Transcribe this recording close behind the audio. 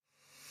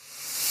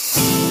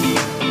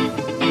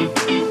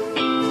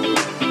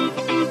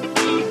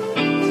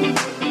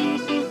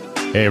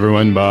Hey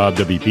everyone, Bob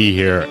WP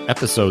here,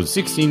 episode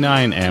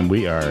 69, and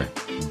we are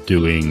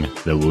doing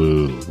the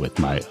woo with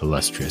my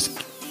illustrious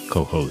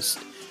co-host,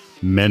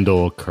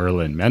 Mendel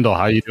Curlin. Mendel,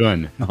 how you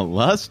doing?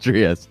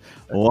 Illustrious.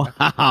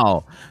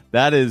 Wow.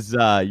 That is,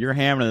 you're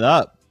hamming it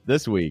up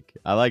this week.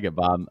 I like it,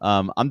 Bob.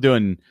 I'm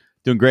doing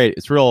great.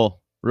 It's real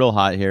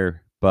hot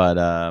here, but,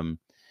 I'm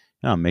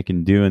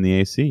making do in the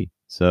AC.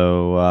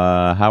 So,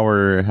 how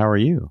are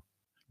you?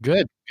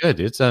 Good.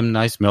 It's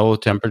nice mellow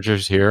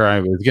temperatures here. I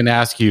was going to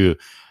ask you,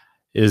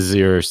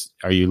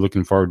 are you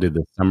looking forward to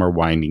the summer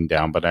winding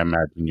down? But I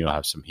imagine you'll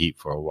have some heat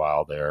for a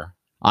while there.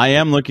 I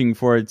am looking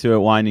forward to it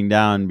winding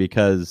down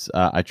because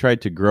I tried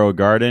to grow a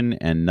garden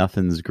and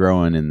nothing's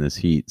growing in this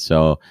heat.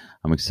 So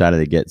I'm excited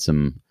to get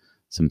some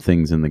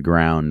things in the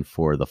ground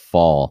for the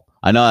fall.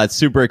 I know that's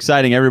super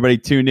exciting. Everybody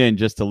tune in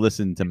just to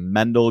listen to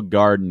Mendel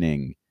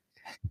gardening.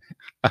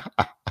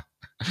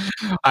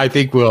 I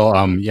think we'll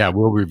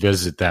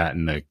revisit that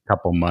in a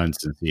couple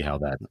months and see how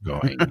that's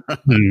going.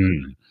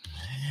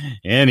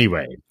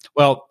 Anyway,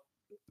 well,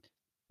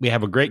 we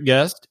have a great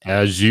guest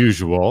as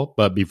usual,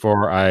 but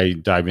before I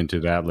dive into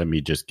that, let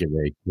me just give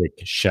a quick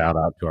shout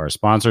out to our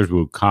sponsors,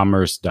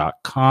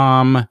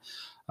 WooCommerce.com.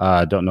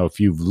 Don't know if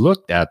you've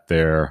looked at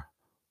their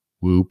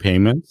Woo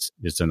payments.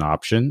 It's an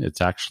option.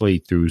 It's actually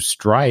through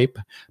Stripe,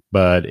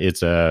 but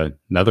it's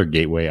another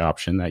gateway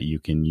option that you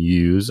can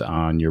use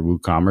on your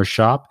WooCommerce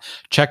shop.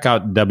 Check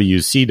out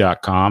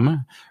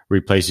WC.com,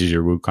 replaces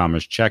your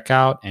WooCommerce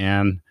checkout,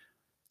 and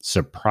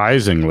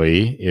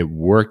surprisingly, it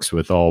works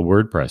with all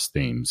WordPress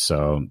themes.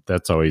 So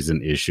that's always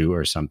an issue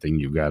or something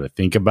you've got to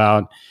think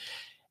about.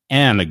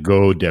 And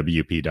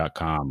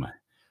GoWP.com.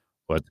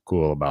 What's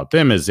cool about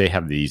them is they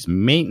have these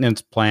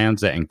maintenance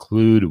plans that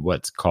include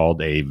what's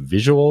called a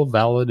visual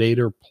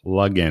validator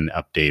plugin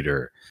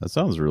updater. That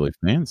sounds really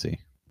fancy.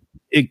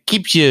 It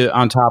keeps you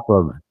on top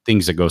of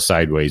things that go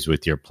sideways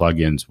with your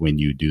plugins when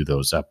you do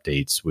those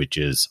updates, which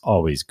is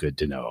always good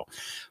to know.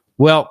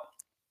 Well,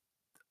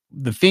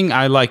 the thing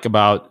I like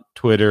about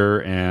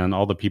Twitter and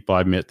all the people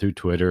I've met through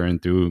Twitter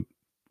and through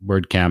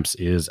WordCamps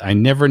is I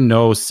never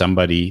know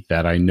somebody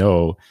that I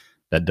know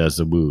that does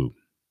the woo.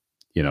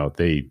 You know,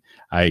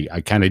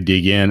 I kind of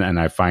dig in and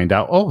I find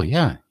out, oh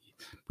yeah,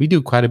 we do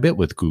quite a bit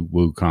with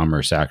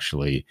WooCommerce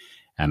actually.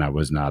 And I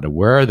was not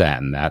aware of that.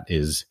 And that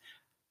is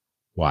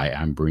why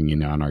I'm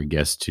bringing on our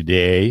guest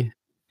today,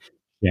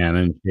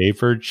 Shannon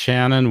Schaefer.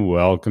 Shannon,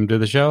 welcome to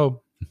the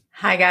show.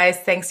 Hi guys.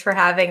 Thanks for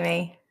having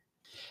me.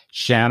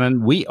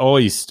 Shannon, we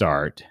always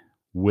start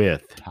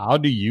with, how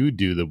do you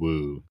do the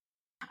woo?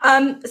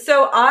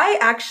 So I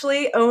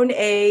actually own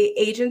a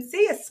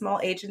small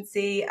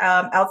agency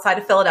outside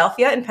of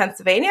Philadelphia in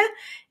Pennsylvania,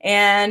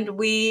 and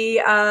we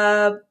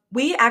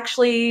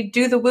actually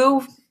do the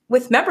woo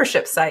with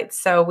membership sites.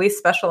 So we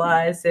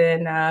specialize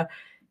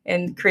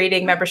in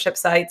creating membership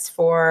sites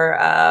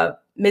for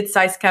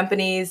mid-sized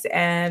companies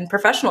and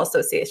professional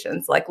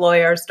associations like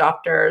lawyers,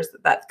 doctors,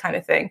 that kind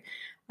of thing.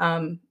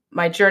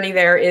 My journey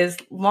there is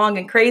long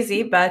and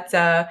crazy, but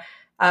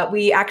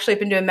we actually have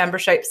been doing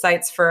membership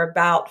sites for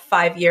about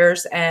 5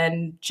 years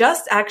and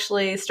just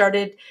actually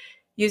started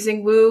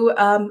using Woo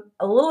a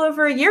little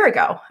over a year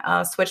ago.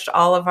 Switched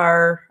all of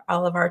our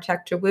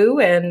tech to Woo,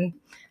 and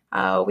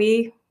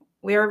we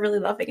are really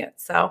loving it.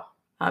 So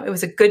it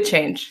was a good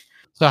change.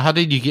 So how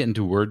did you get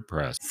into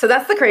WordPress? So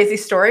that's the crazy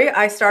story.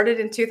 I started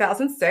in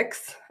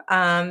 2006.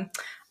 I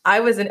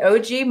was an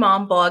OG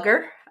mom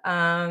blogger.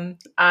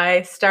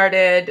 I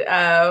started,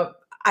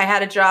 I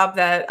had a job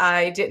that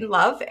I didn't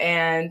love,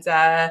 and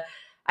I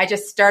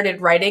just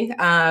started writing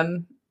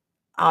one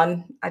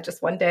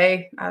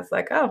day I was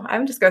like, oh,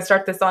 I'm just going to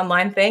start this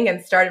online thing,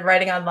 and started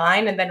writing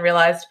online, and then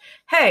realized,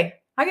 hey,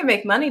 I can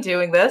make money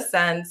doing this.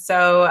 And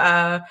so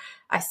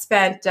I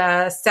spent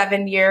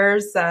 7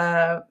 years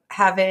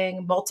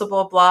having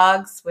multiple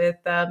blogs with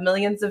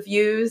millions of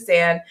views,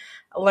 and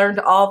learned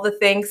all the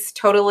things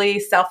totally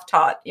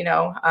self-taught,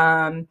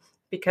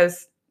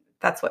 because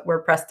that's what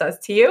WordPress does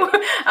to you.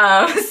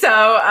 And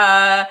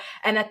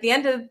after the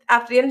end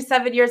of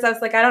 7 years, I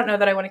was like, I don't know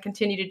that I want to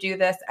continue to do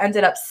this.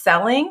 Ended up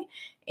selling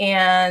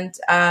and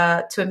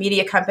to a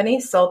media company,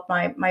 sold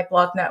my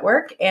blog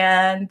network,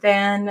 and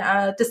then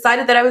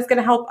decided that I was going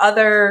to help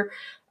other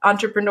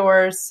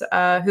entrepreneurs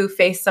who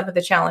faced some of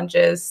the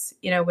challenges,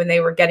 when they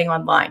were getting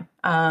online.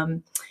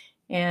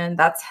 And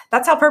that's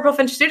how Purple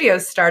Finch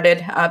Studios started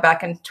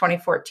back in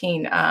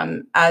 2014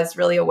 as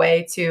really a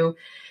way to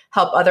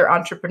help other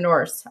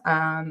entrepreneurs.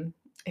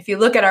 If you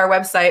look at our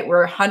website,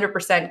 we're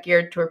 100%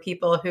 geared toward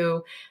people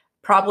who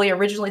probably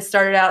originally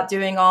started out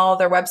doing all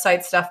their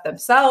website stuff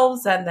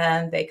themselves, and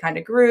then they kind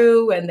of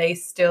grew and they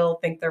still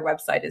think their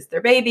website is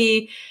their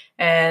baby,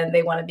 and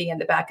they want to be in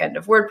the back end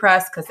of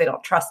WordPress because they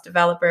don't trust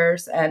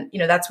developers. And,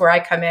 that's where I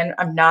come in.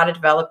 I'm not a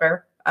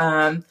developer.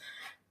 I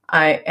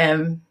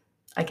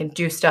can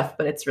do stuff,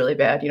 but it's really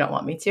bad. You don't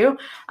want me to.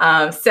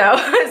 But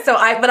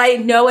I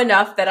know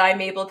enough that I'm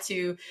able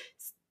to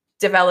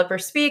developer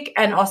speak,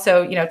 and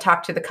also,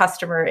 talk to the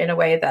customer in a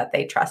way that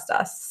they trust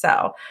us.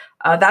 So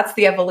that's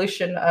the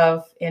evolution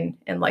of in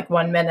like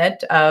 1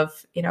 minute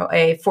of,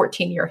 a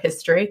 14-year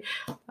history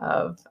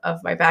of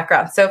my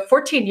background. So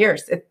 14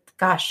 years,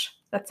 gosh,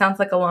 that sounds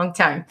like a long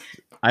time.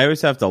 I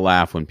always have to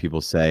laugh when people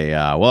say,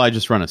 well, I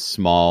just run a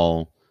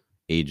small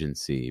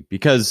agency,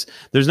 because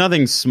there's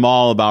nothing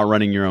small about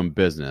running your own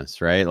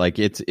business, right? Like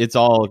it's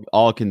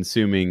all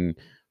consuming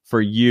for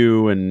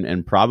you,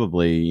 and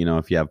probably,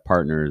 if you have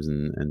partners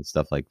and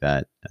stuff like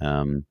that.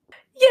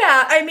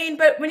 Yeah, I mean,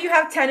 but when you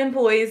have 10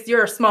 employees,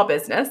 you're a small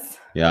business.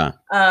 Yeah.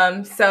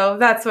 So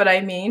that's what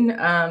I mean,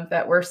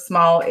 that we're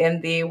small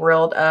in the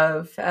world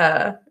of,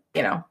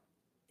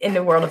 in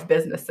the world of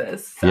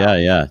businesses. So.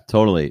 Yeah,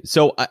 totally.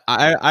 So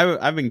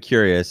I've been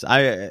curious.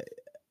 I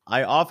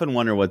often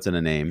wonder what's in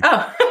a name.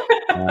 Oh.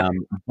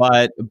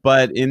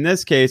 But in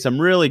this case,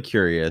 I'm really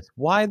curious.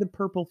 Why the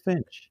purple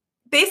finch?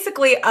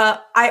 Basically,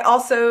 I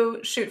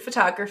also shoot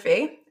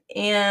photography,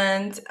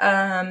 and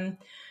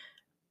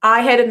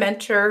I had a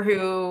mentor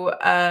who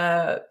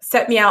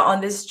set me out on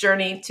this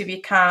journey to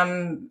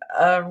become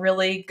a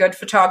really good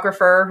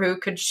photographer who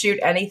could shoot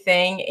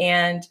anything.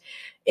 And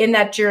in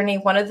that journey,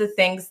 one of the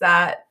things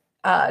that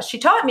she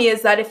taught me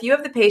is that if you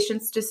have the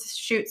patience to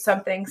shoot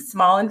something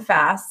small and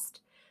fast,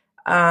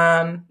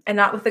 and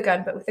not with a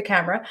gun, but with a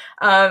camera,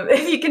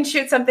 if you can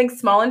shoot something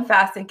small and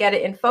fast and get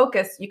it in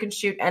focus, you can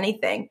shoot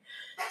anything.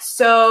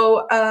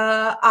 So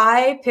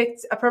I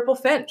picked a purple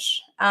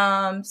finch.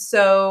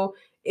 So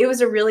it was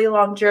a really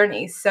long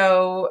journey.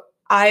 So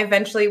I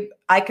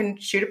can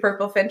shoot a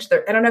purple finch.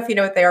 I don't know if you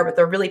know what they are, but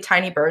they're really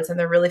tiny birds, and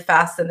they're really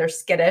fast, and they're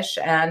skittish.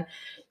 And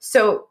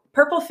so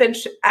purple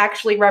finch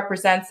actually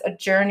represents a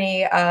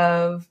journey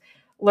of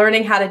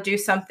learning how to do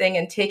something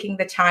and taking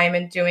the time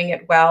and doing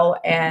it well,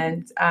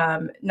 and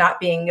not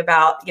being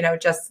about,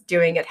 just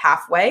doing it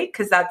halfway.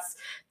 Because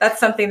that's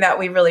something that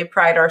we really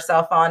pride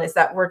ourselves on, is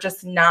that we're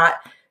just not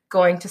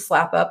going to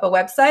slap up a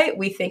website.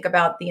 We think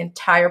about the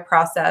entire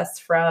process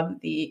from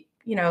the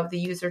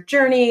user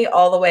journey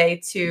all the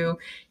way to,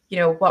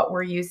 what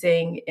we're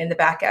using in the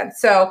back end.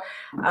 So,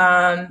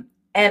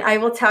 and I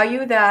will tell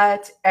you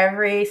that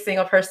every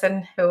single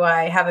person who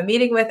I have a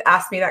meeting with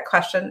asks me that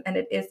question, and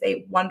it is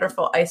a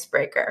wonderful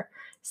icebreaker.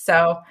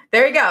 So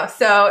there you go.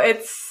 So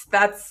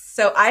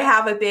so I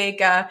have a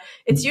big,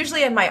 it's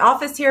usually in my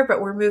office here,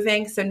 but we're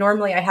moving. So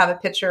normally I have a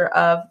picture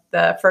of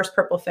the first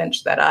purple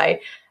finch that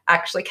I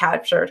actually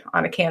captured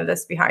on a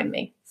canvas behind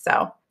me.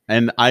 So.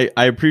 And I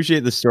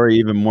appreciate the story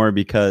even more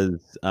because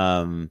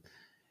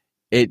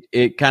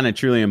it kind of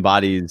truly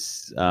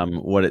embodies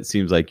what it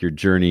seems like your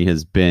journey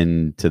has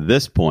been to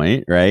this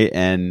point, right?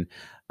 And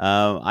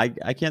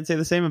I can't say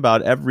the same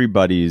about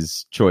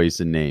everybody's choice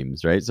in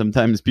names, right?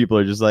 Sometimes people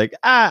are just like,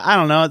 I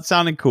don't know, it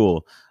sounded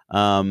cool.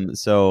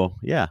 So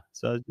I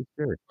was just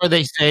curious. Or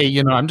they say,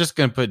 I'm just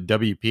going to put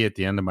WP at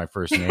the end of my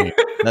first name.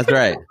 That's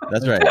right.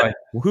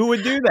 Who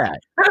would do that?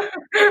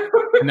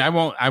 And I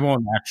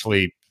won't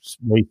actually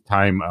waste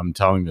time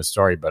telling the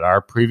story, but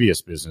our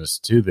previous business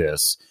to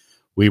this,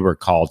 we were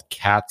called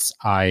Cat's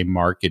Eye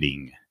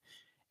Marketing.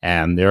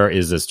 And there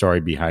is a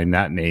story behind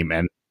that name.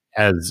 And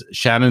as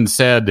Shannon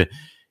said,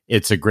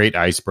 it's a great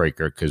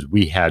icebreaker because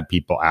we had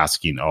people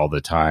asking all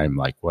the time,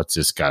 like, what's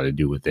this got to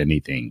do with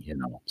anything,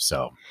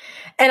 so.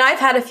 And I've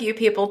had a few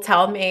people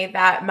tell me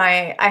that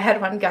I had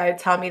one guy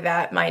tell me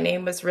that my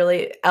name was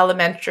really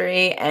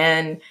elementary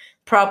and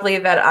probably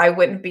that I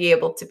wouldn't be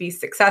able to be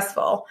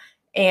successful.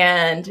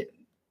 And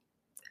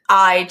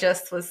I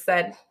just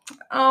said,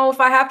 if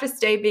I have to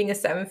stay being a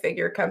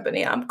 7-figure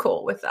company, I'm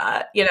cool with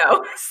that,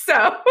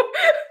 so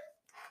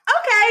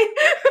okay.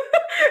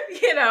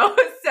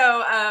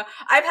 So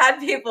I've had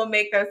people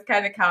make those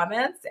kind of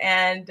comments,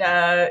 and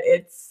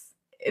it's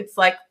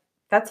like,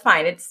 that's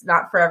fine. It's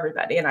not for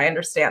everybody. And I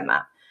understand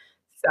that.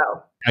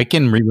 So I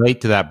can relate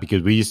to that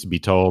because we used to be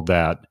told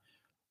that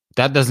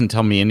doesn't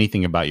tell me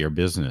anything about your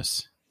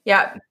business.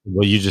 Yeah.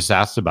 Well, you just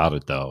asked about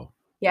it though.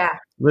 Yeah.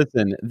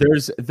 Listen,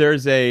 there's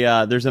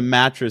a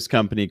mattress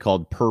company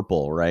called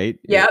Purple, right?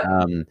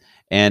 Yeah.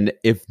 And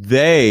if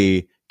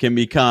they can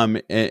become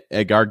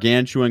a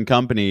gargantuan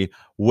company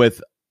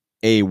with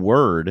a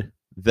word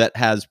that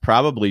has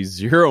probably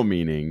zero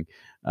meaning,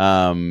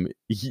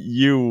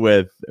 you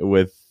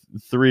with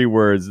 3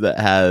 words that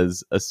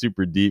has a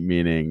super deep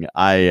meaning,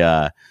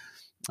 I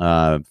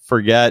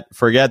forget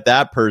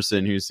that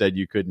person who said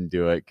you couldn't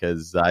do it,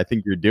 because I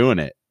think you're doing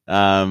it.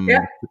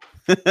 Yeah.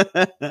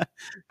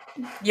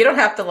 You don't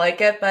have to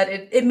like it, but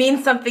it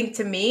means something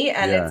to me.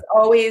 And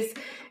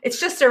it's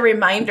just a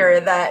reminder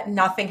that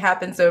nothing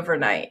happens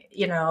overnight,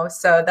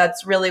 so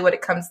that's really what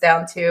it comes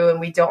down to. And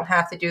we don't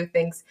have to do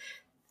things.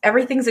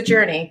 Everything's a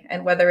journey.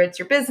 And whether it's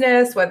your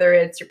business, whether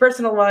it's your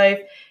personal life,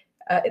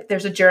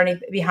 there's a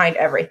journey behind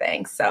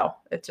everything. So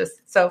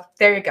so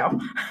there you go.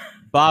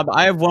 Bob,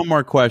 I have one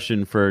more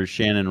question for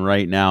Shannon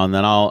right now, and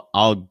then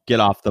I'll get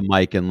off the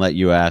mic and let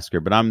you ask her.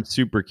 But I'm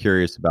super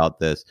curious about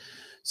this.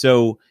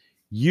 So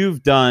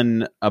you've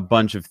done a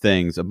bunch of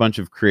things, a bunch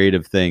of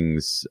creative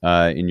things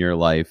in your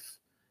life,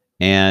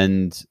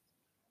 and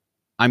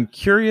I'm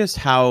curious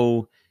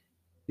how.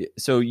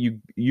 So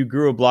you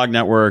grew a blog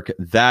network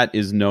that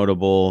is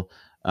notable,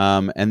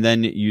 and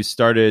then you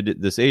started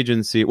this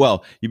agency.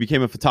 Well, you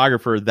became a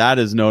photographer that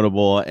is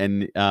notable,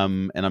 and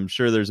I'm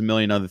sure there's a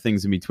million other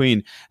things in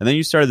between. And then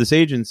you started this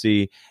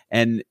agency,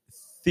 and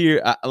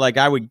like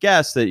I would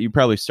guess that you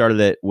probably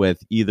started it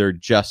with either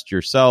just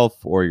yourself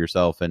or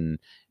yourself and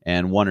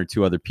one or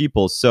two other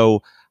people.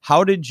 So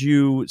how did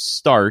you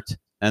start,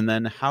 and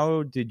then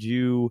how did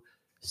you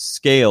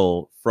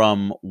scale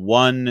from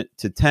 1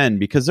 to 10?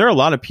 Because there are a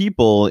lot of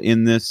people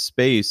in this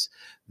space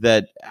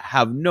that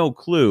have no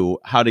clue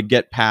how to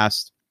get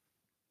past,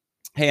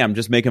 hey, I'm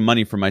just making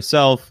money for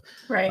myself,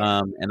 right?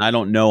 And I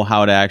don't know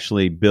how to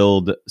actually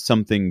build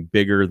something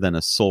bigger than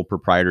a sole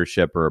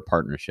proprietorship or a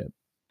partnership.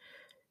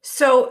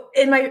 So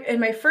in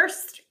my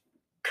first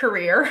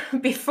career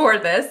before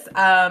this,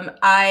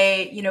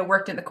 I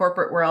worked in the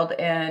corporate world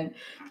and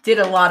did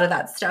a lot of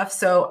that stuff.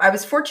 So I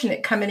was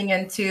fortunate coming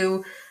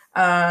into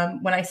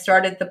when I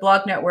started the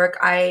blog network.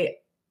 I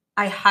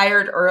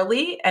hired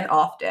early and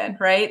often,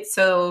 right?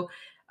 So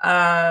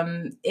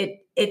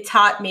it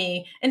taught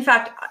me. In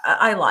fact,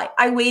 I lie.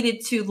 I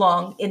waited too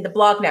long in the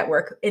blog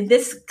network. In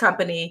this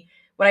company,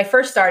 when I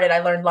first started, I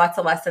learned lots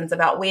of lessons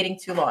about waiting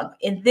too long.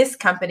 In this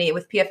company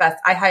with PFS,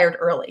 I hired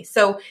early.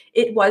 So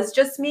it was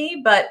just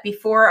me. But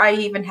before I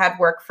even had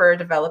work for a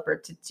developer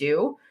to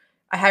do,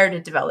 I hired a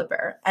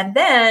developer. And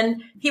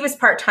then he was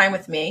part-time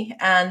with me.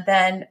 And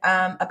then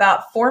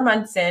about 4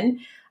 months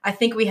in, I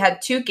think we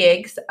had 2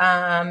 gigs.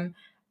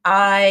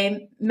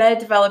 I met a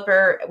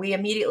developer. We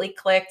immediately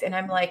clicked. And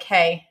I'm like,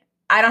 hey,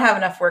 I don't have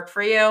enough work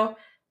for you,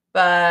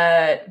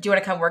 but do you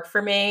want to come work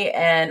for me?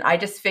 And I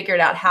just figured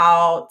out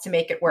how to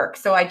make it work.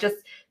 So I just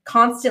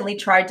constantly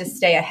tried to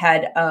stay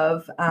ahead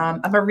of,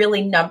 I'm a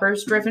really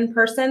numbers driven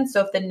person.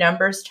 So if the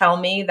numbers tell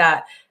me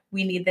that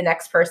we need the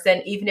next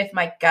person, even if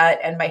my gut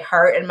and my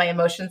heart and my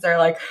emotions are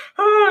like,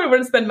 oh, I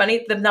want to spend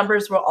money, the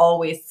numbers will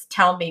always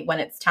tell me when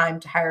it's time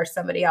to hire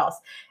somebody else.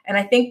 And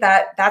I think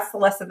that that's the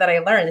lesson that I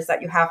learned, is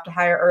that you have to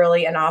hire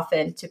early and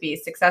often to be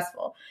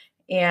successful.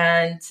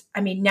 And I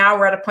mean, now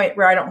we're at a point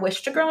where I don't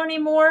wish to grow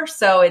anymore.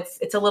 So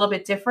it's a little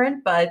bit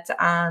different, but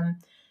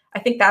I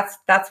think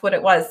that's what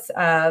it was.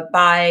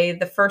 By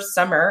the first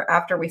summer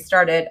after we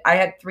started, I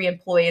had 3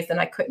 employees and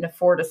I couldn't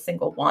afford a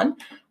single one.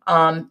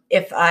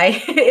 If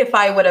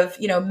I would have,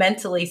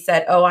 mentally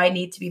said, oh, I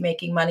need to be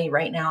making money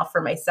right now for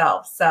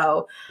myself.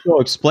 So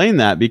explain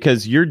that,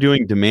 because you're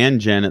doing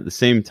demand gen at the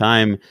same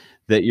time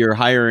that you're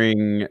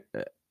hiring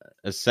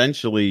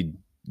essentially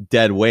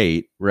dead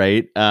weight,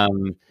 right?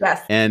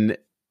 Yes. And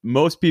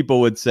most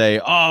people would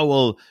say, oh,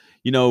 well,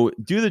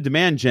 do the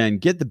demand gen,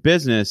 get the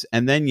business,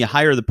 and then you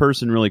hire the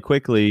person really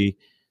quickly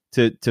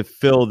to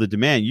fill the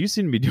demand. You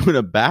seem to be doing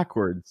it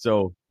backwards.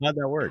 So how'd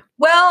that work?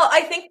 Well,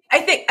 I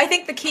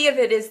think the key of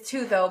it is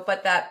too, though,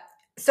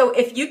 so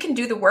if you can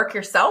do the work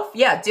yourself,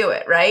 yeah, do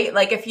it, right?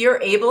 Like if you're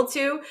able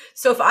to.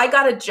 So if I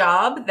got a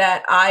job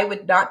that I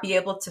would not be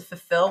able to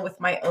fulfill with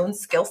my own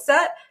skill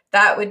set,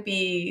 that would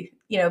be,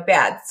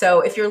 bad. So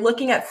if you're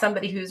looking at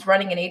somebody who's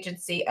running an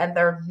agency and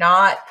they're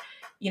not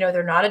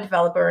a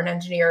developer or an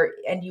engineer,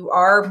 and you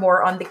are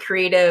more on the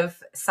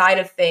creative side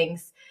of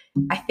things,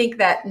 I think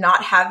that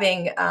not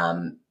having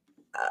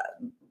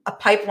a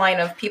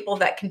pipeline of people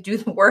that can do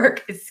the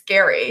work is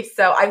scary.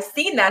 So I've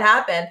seen that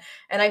happen.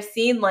 And I've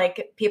seen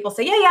like people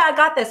say, yeah, I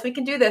got this, we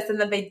can do this. And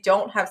then they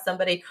don't have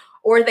somebody,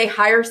 or they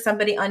hire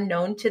somebody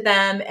unknown to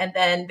them, and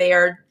then they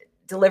are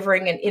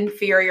delivering an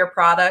inferior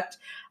product.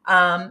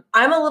 I'm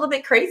a little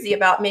bit crazy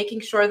about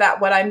making sure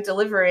that what I'm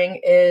delivering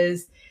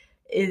is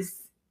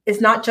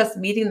not just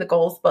meeting the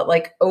goals, but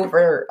like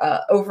over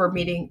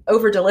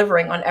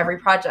delivering on every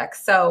project.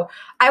 So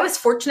I was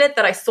fortunate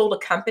that I sold a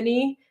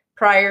company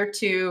prior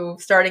to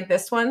starting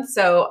this one.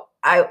 So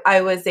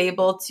I was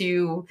able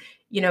to,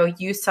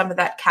 use some of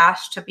that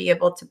cash to be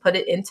able to put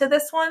it into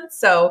this one.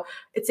 So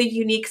it's a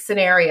unique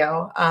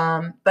scenario.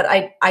 But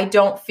I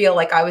don't feel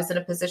like I was in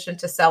a position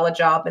to sell a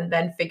job and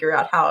then figure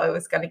out how I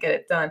was going to get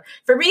it done.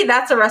 For me,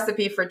 that's a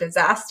recipe for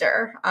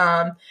disaster.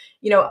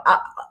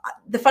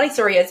 The funny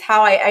story is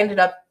how I ended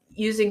up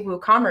using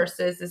WooCommerce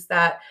is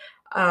that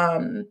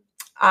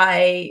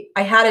I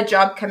had a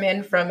job come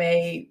in from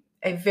a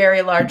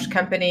very large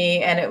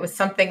company, and it was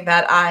something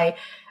that I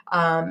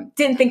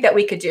didn't think that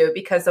we could do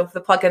because of the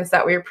plugins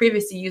that we were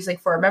previously using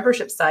for our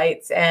membership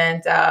sites.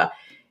 And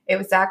it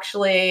was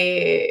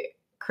actually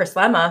Chris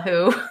Lemma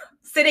who,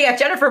 sitting at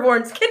Jennifer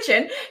Bourne's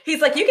kitchen,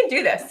 he's like, you can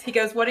do this. He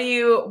goes,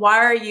 why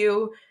are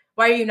you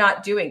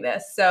not doing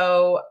this?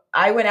 So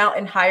I went out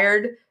and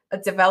hired a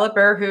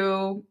developer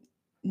who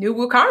knew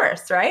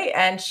WooCommerce, right?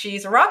 And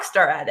she's a rock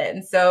star at it.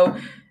 And so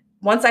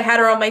once I had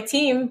her on my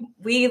team,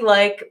 we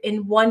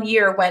in 1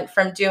 year went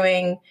from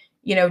doing,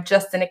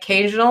 just an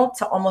occasional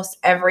to almost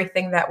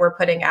everything that we're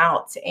putting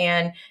out,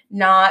 and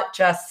not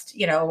just,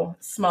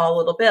 small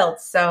little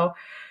builds. So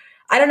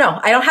I don't know.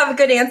 I don't have a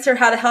good answer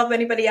how to help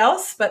anybody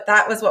else, but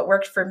that was what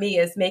worked for me,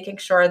 is making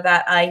sure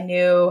that I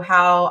knew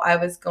how I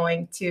was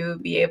going to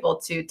be able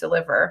to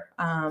deliver.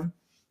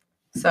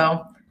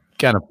 So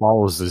kind of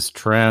follows this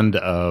trend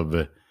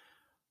of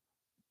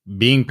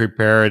being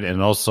prepared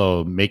and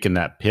also making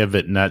that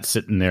pivot, not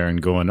sitting there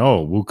and going,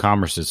 oh,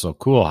 WooCommerce is so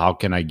cool. How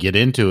can I get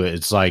into it?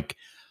 It's like,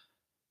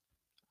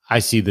 I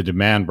see the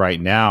demand right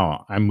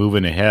now. I'm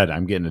moving ahead.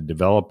 I'm getting a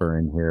developer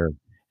in here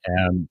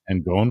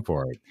and going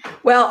for it.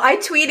 Well, I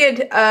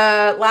tweeted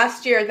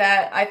last year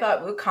that I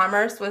thought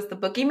WooCommerce was the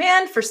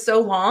boogeyman for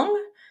so long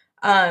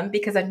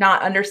because of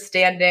not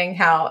understanding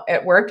how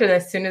it worked. And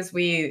as soon as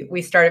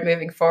we started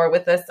moving forward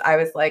with this, I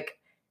was like,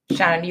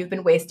 Shannon, you've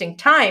been wasting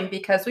time,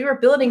 because we were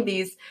building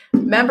these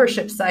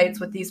membership sites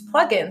with these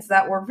plugins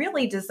that were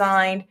really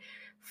designed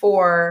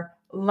for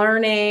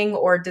learning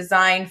or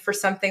designed for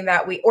something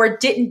that or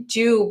didn't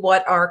do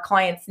what our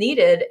clients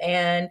needed.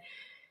 And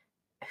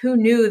who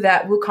knew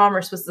that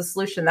WooCommerce was the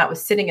solution that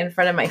was sitting in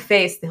front of my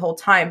face the whole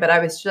time, but I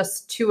was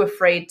just too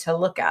afraid to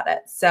look at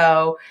it.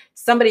 So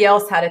somebody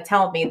else had to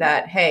tell me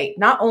that, hey,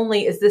 not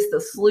only is this the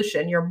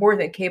solution, you're more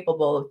than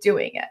capable of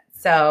doing it.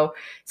 So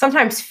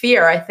sometimes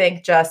fear, I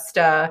think, just,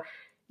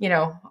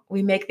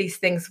 we make these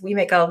things, we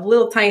make a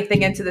little tiny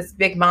thing into this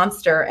big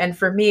monster. And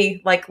for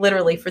me, like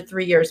literally for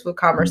 3 years,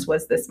 WooCommerce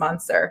was this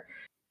monster.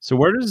 So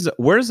where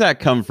does that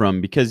come from?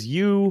 Because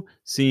you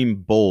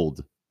seem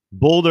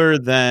bolder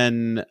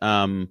than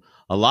a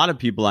lot of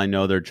people I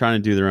know. They're trying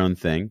to do their own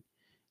thing.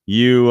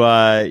 You,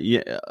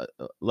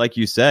 like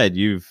you said,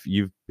 you've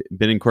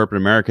been in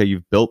corporate America.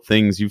 You've built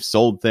things. You've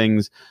sold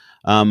things.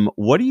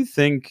 What do you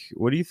think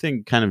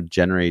kind of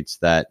generates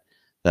that?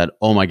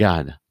 Oh my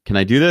God, can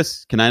I do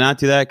this? Can I not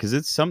do that? Because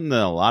it's something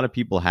that a lot of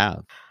people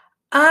have.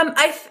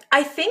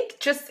 I think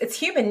just it's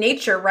human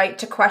nature, right,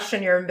 to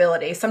question your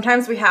ability.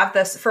 Sometimes we have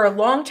this for a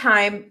long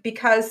time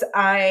because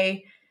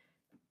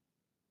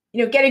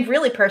getting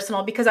really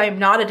personal, because I am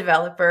not a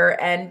developer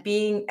and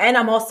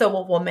I'm also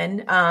a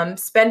woman,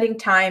 spending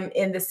time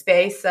in the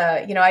space,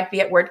 I'd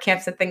be at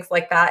WordCamps and things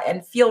like that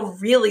and feel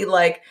really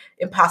like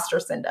imposter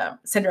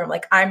syndrome,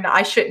 like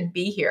I shouldn't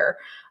be here.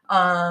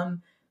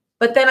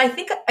 But then I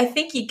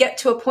think you get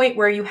to a point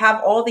where you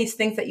have all these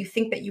things that you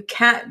think that you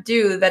can't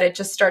do, that it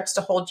just starts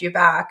to hold you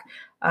back.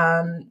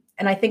 And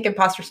I think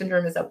imposter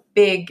syndrome is a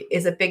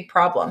big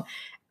problem.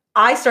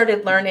 I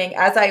started learning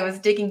as I was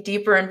digging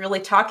deeper and really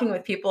talking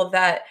with people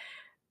that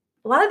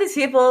a lot of these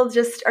people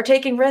just are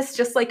taking risks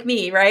just like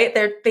me, right?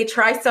 They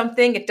try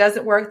something, it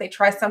doesn't work, they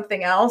try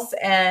something else.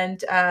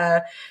 And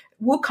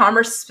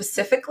WooCommerce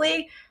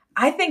specifically,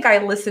 I think I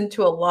listened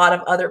to a lot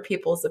of other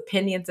people's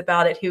opinions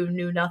about it who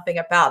knew nothing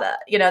about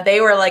it.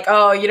 They were like,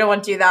 oh, you don't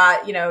want to do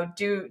that,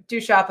 do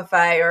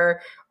Shopify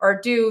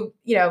or do,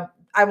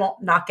 I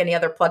won't knock any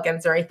other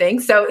plugins or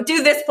anything. So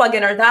do this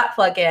plugin or that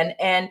plugin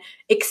and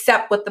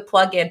accept what the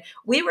plugin.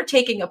 We were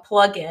taking a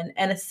plugin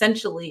and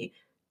essentially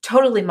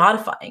totally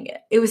modifying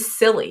it. It was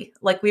silly.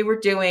 Like we were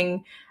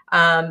doing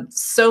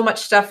so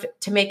much stuff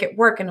to make it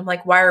work. And I'm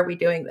like, why are we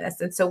doing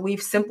this? And so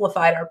we've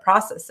simplified our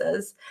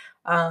processes.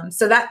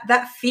 So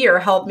that fear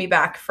held me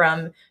back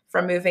from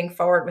moving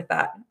forward with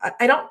that.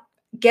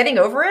 Getting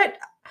over it,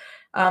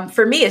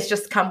 for me, it's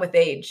just come with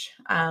age.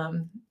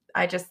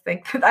 I just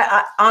think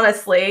that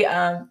honestly,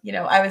 I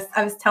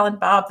was telling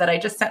Bob that I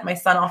just sent my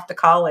son off to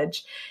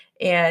college.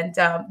 And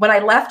when I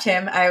left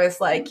him, I was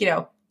like,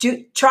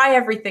 try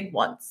everything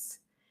once,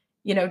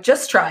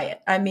 just try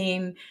it. I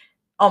mean,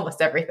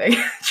 almost everything,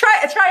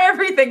 try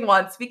everything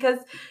once, because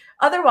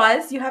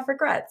otherwise you have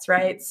regrets.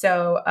 Right.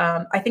 So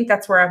I think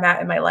that's where I'm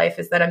at in my life,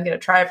 is that I'm going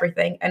to try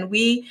everything. And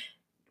we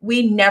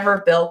never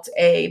built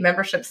a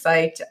membership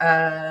site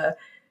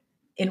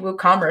in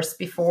WooCommerce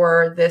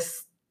before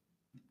this.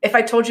 If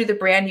I told you the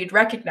brand, you'd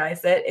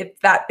recognize it. It's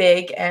that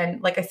big.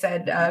 And like I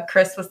said,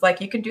 Chris was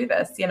like, you can do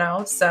this,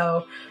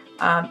 So,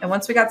 and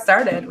once we got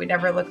started, we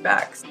never looked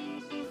back.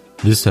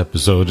 This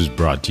episode is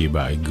brought to you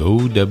by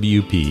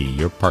GoWP,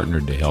 your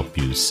partner to help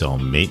you sell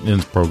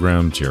maintenance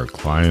programs to your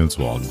clients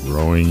while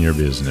growing your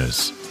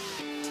business.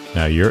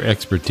 Now, your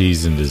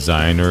expertise in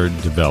design or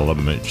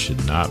development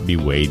should not be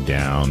weighed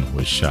down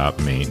with shop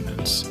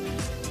maintenance.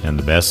 And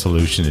the best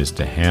solution is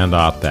to hand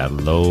off that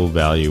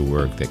low-value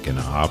work that can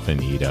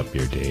often eat up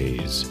your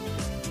days.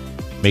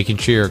 Making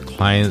sure your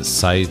clients'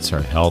 sites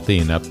are healthy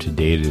and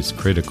up-to-date is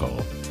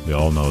critical. We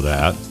all know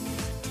that.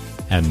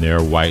 And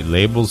their white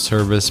label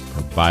service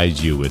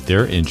provides you with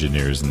their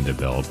engineers and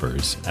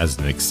developers as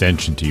an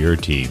extension to your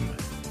team.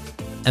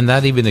 And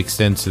that even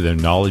extends to their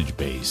knowledge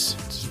base.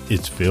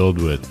 It's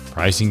filled with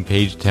pricing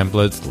page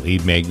templates,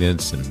 lead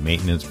magnets, and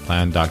maintenance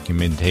plan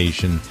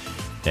documentation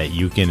that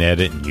you can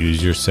edit and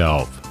use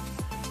yourself.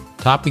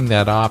 Topping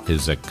that off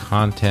is a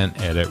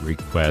content edit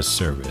request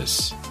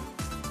service.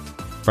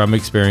 From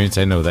experience,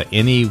 I know that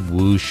any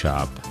Woo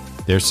shop,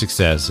 their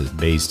success is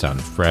based on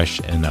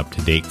fresh and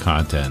up-to-date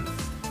content.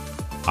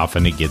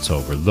 Often it gets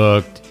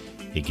overlooked,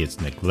 it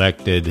gets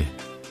neglected.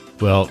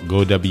 Well,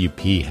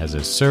 GoWP has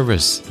a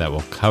service that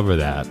will cover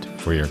that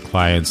for your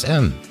clients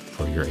and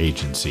for your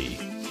agency.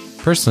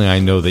 Personally, I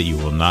know that you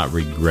will not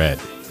regret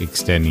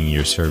extending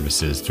your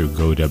services through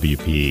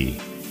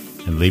GoWP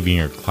and leaving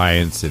your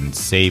clients in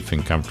safe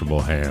and comfortable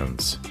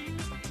hands.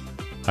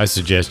 I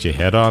suggest you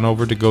head on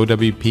over to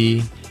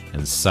GoWP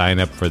and sign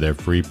up for their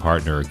free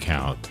partner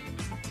account.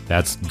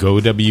 That's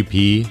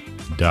gowp.com.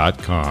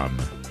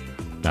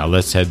 Now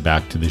let's head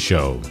back to the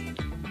show.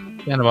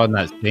 Kind of on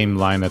that same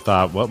line of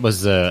thought, what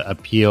was the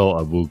appeal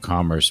of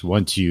WooCommerce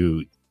once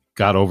you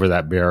got over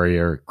that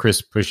barrier?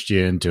 Chris pushed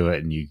you into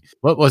it, and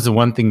what was the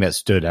one thing that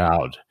stood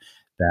out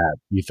that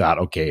you thought,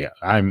 okay,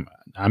 I'm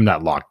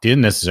not locked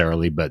in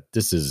necessarily, but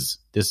this is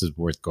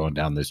worth going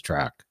down this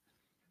track?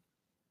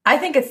 I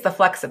think it's the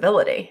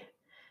flexibility.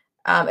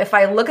 If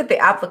I look at the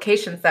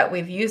applications that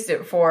we've used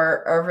it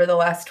for over the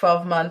last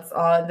 12 months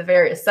on the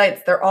various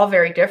sites, they're all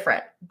very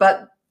different,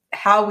 but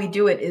how we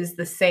do it is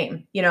the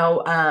same.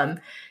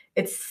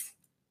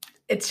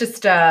 It's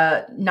just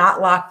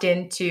not locked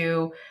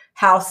into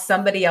how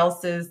somebody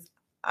else's.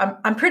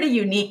 I'm pretty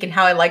unique in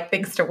how I like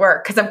things to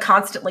work because I'm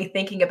constantly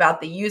thinking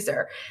about the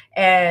user.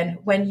 And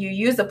when you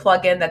use a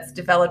plugin that's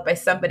developed by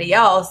somebody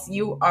else,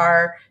 you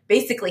are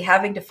basically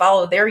having to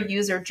follow their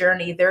user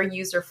journey, their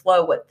user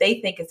flow, what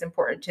they think is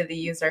important to the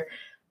user.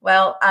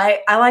 Well,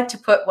 I like to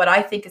put what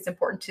I think is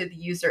important to the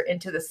user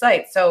into the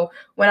site. So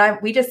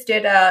we just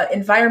did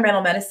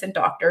environmental medicine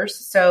doctors.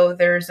 So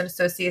there's an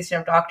association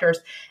of doctors,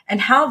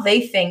 and how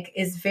they think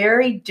is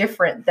very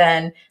different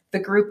than the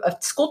group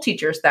of school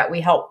teachers that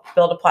we help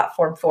build a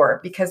platform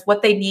for, because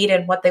what they need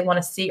and what they want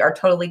to see are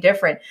totally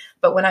different.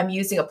 But when I'm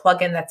using a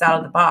plugin that's out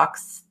of the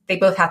box, they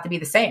both have to be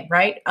the same,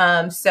 right?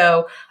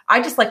 So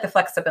I just like the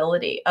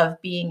flexibility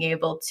of being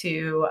able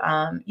to,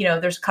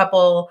 there's a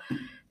couple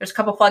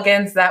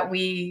plugins that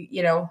we,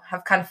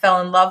 have kind of fell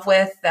in love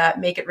with that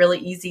make it really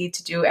easy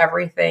to do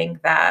everything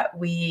that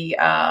we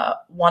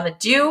want to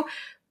do.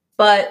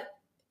 But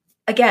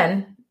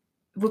again,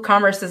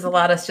 WooCommerce has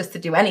allowed us just to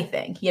do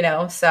anything,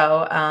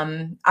 So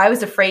I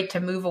was afraid to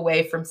move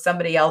away from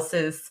somebody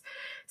else's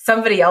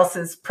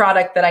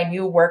product that I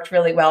knew worked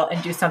really well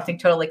and do something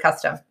totally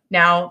custom.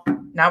 Now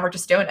we're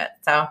just doing it.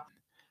 So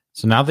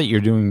now that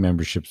you're doing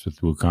memberships with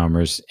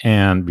WooCommerce,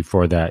 and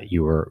before that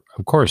you were,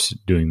 of course,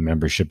 doing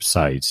membership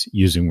sites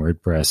using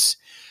WordPress,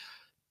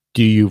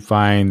 do you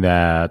find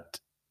that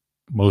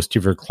most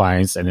of your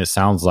clients, and it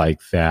sounds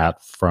like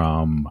that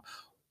from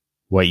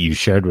what you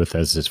shared with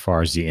us as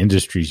far as the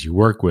industries you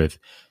work with,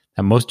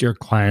 that most of your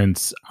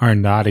clients are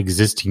not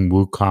existing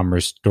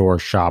WooCommerce store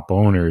shop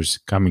owners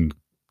coming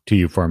to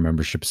you for a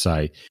membership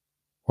site,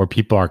 or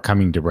people are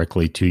coming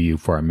directly to you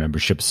for a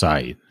membership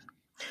site?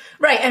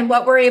 Right. And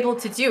what we're able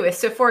to do is,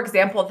 so for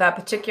example, that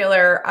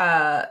particular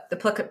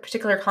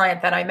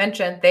client that I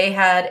mentioned, they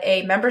had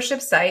a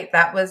membership site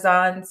that was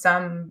on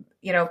some,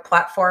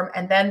 platform,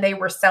 and then they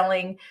were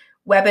selling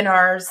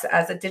webinars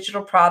as a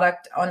digital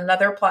product on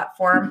another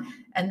platform.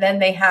 And then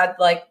they had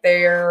like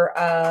their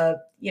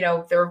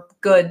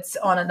goods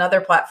on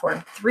another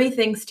platform, 3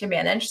 things to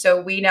manage.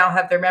 So we now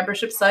have their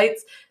membership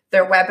sites,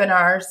 their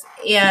webinars,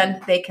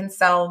 and they can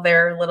sell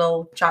their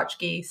little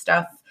tchotchke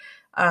stuff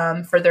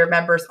for their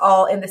members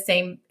all in the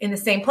same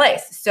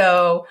place.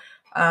 So,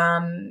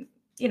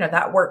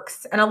 that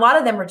works. And a lot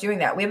of them are doing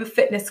that. We have a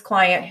fitness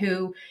client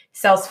who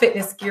sells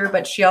fitness gear,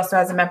 but she also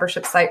has a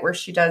membership site where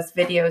she does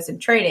videos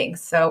and training.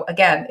 So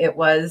again,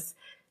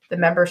 the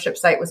membership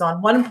site was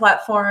on one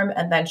platform,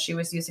 and then she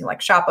was using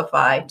like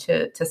Shopify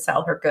to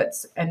sell her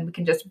goods, and we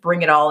can just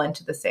bring it all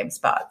into the same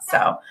spot.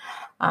 So,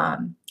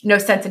 no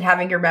sense in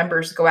having your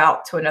members go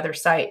out to another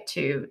site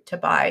to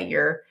buy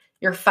your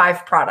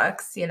 5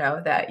 products,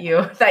 that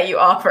you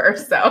offer.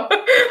 So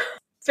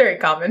it's very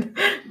common.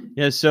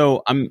 Yeah.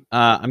 So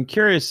I'm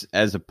curious,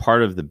 as a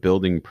part of the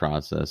building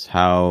process,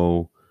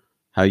 how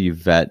you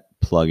vet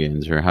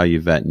plugins or how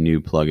you vet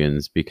new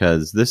plugins,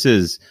 because this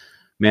is,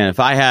 man, if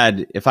I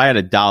had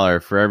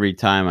 $1 for every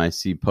time I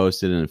see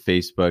posted in a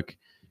Facebook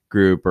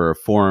group or a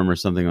forum or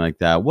something like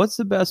that, what's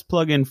the best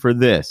plugin for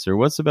this, or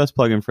what's the best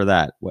plugin for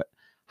that?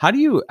 How do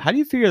you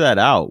figure that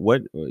out?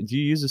 What do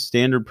you use, a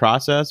standard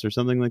process or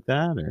something like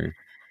that? Or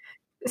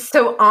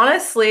so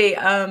honestly,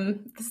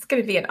 this is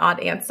going to be an odd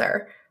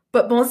answer,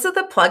 but most of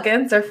the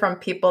plugins are from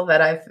people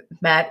that I've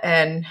met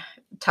and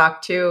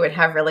talked to and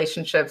have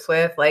relationships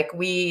with. Like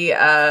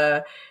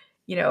Becca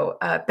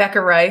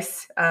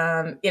Rice,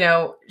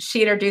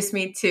 she introduced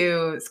me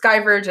to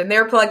Skyverge and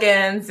their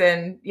plugins,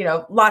 and,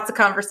 lots of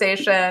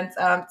conversations.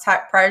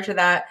 Prior to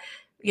that,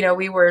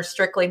 we were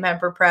strictly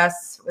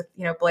MemberPress with,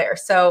 Blair.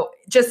 So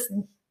just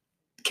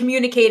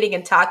communicating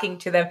and talking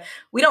to them.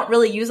 We don't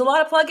really use a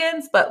lot of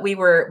plugins, but we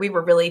were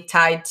really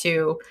tied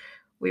to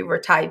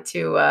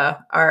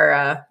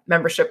our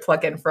membership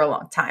plugin for a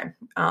long time.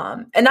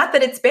 And not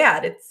that it's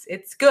bad,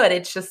 it's good.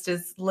 It's just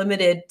is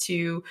limited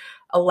to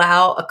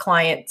allow a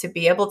client to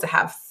be able to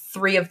have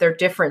 3 of their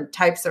different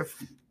types of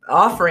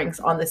offerings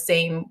on the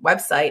same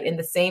website in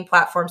the same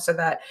platform,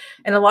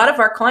 and a lot of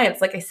our clients,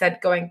 like I said,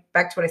 going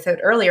back to what I said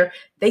earlier,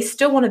 they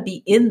still want to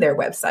be in their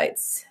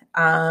websites.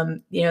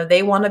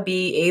 They want to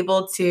be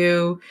able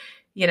to,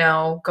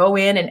 go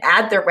in and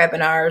add their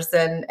webinars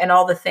and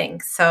all the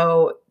things.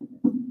 So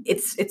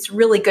it's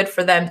really good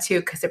for them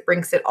too, because it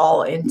brings it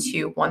all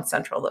into one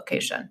central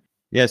location.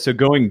 Yeah, so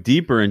going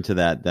deeper into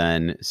that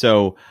then.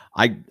 So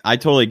I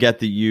totally get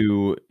that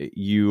you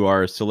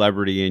are a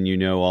celebrity and you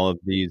know all of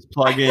these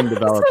plugin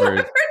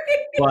developers,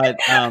 but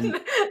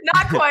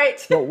not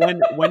quite. but when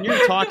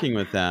you're talking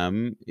with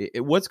them,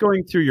 what's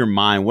going through your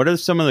mind? What are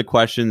some of the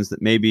questions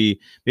that maybe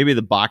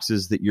the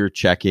boxes that you're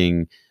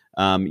checking?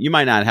 You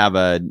might not have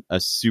a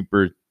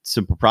super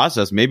simple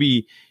process.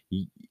 Maybe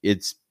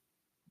it's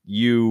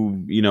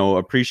you know,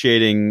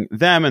 appreciating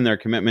them and their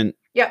commitment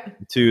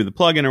Yep. to the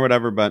plugin or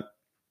whatever, but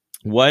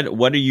what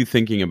are you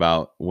thinking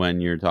about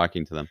when you're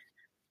talking to them?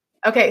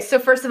 Okay, so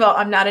first of all,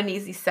 I'm not an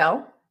easy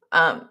sell.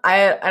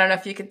 I don't know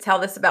if you could tell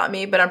this about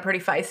me, but I'm pretty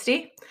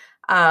feisty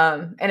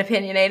and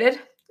opinionated.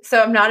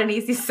 So I'm not an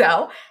easy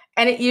sell,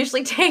 and it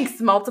usually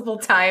takes multiple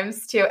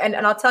times to. And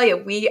I'll tell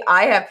you,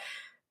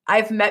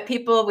 I've met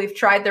people, we've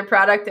tried their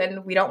product,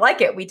 and we don't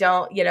like it. We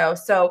don't, you know.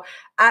 So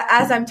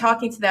as I'm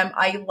talking to them,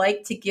 I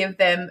like to give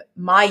them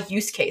my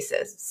use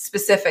cases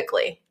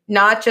specifically,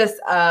 not just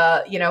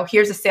you know,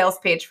 here's a sales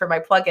page for my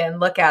plugin,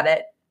 look at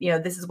it, you know,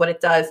 this is what it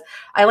does.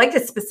 I like to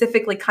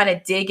specifically kind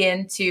of dig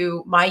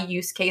into my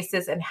use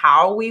cases and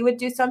how we would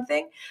do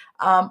something.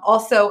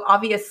 Also,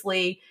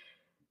 obviously,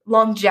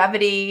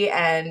 longevity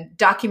and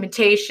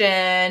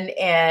documentation,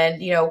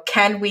 and you know,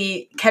 can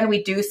we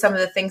do some of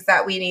the things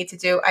that we need to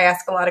do. I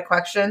ask a lot of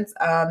questions.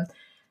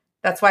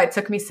 That's why it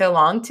took me so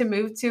long to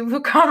move to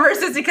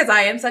WooCommerce, is because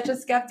I am such a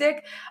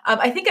skeptic.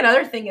 I think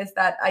another thing is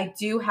that I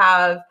do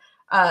have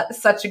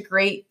such a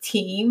great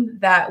team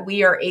that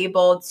we are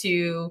able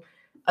to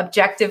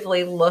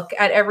objectively look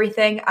at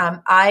everything.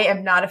 I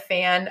am not a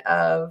fan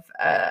of,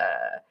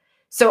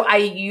 so I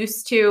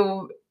used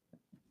to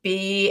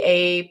be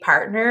a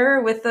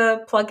partner with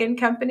a plugin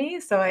company.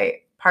 So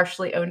I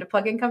partially owned a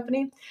plugin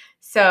company.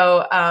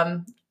 So,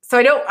 so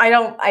I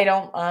don't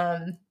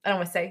want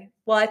to say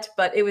what,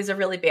 but it was a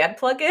really bad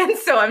plugin.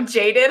 So I'm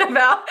jaded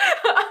about,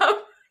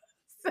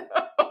 so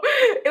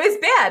it was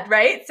bad,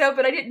 right? So,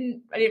 but I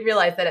didn't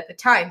realize that at the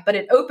time, but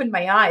it opened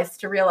my eyes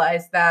to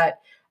realize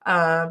that,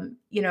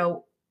 you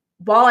know,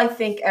 while I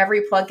think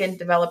every plugin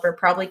developer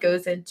probably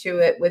goes into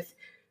it with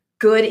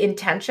good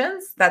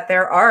intentions, that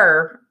there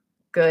are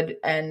good,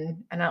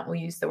 and I don't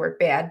use the word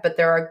bad, but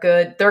there are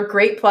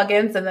great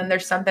plugins, and then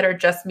there's some that are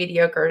just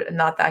mediocre and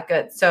not that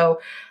good. So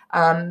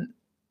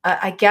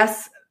I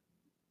guess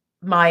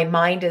my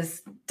mind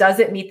is, does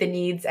it meet the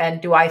needs,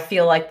 and do I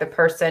feel like the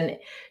person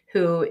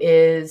who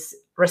is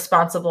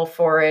responsible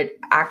for it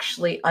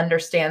actually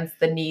understands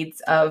the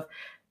needs of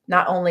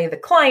not only the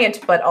client,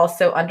 but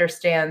also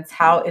understands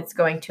how it's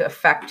going to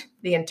affect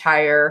my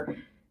entire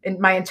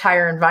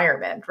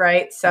environment,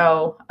 right?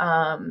 So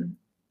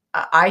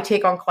I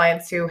take on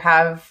clients who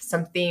have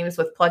some themes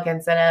with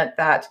plugins in it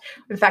that,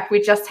 in fact,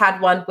 we just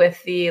had one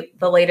with the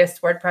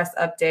latest WordPress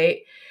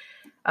update,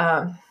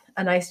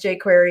 a nice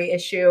jQuery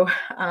issue.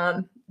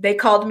 They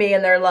called me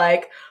and they're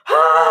like,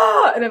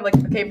 ah! And I'm like,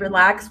 okay,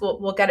 relax.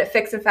 We'll get it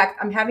fixed. In fact,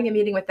 I'm having a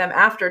meeting with them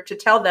after to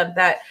tell them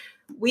that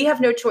we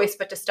have no choice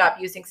but to stop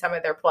using some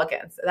of their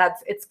plugins.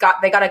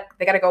 They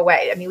gotta go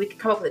away. I mean, we could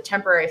come up with a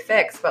temporary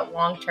fix, but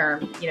long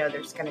term, you know,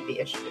 there's going to be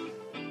issues.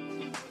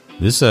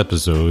 This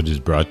episode is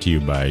brought to you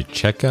by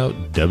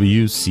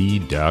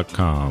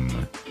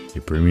CheckoutWC.com, a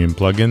premium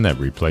plugin that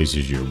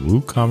replaces your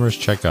WooCommerce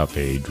checkout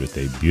page with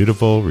a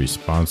beautiful,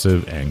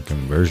 responsive, and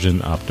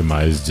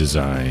conversion-optimized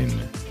design.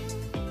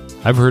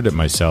 I've heard it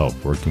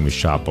myself working with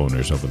shop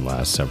owners over the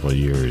last several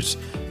years.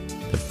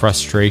 The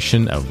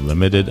frustration of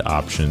limited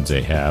options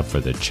they have for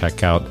the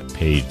checkout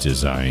page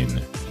design.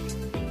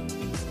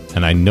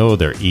 And I know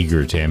they're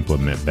eager to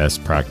implement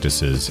best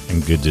practices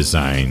and good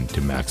design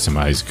to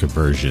maximize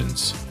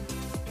conversions.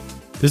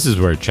 This is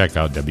where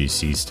Checkout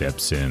WC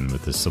steps in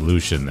with a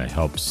solution that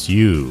helps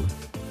you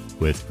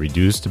with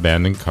reduced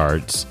abandoned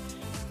carts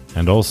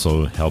and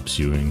also helps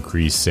you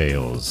increase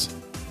sales.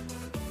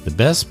 The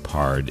best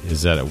part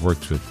is that it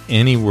works with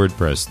any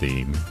WordPress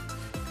theme,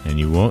 and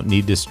you won't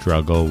need to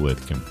struggle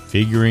with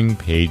configuring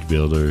page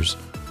builders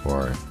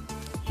or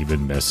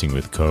even messing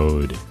with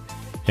code.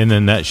 In a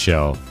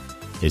nutshell,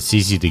 it's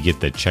easy to get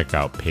the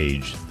checkout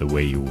page the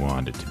way you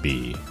want it to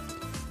be.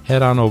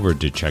 Head on over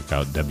to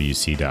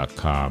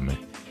checkoutwc.com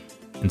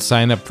and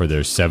sign up for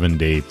their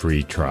 7-day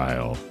free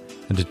trial.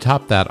 And to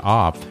top that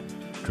off,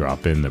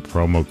 drop in the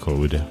promo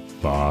code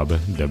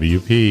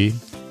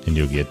BOBWP and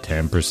you'll get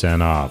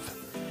 10% off.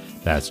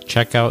 That's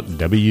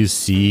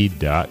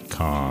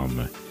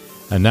checkoutwc.com.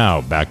 And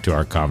now back to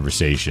our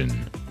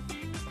conversation.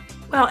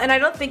 Well, and I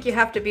don't think you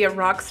have to be a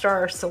rock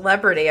star or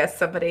celebrity, as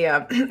somebody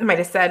might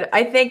have said.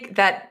 I think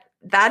that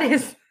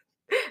is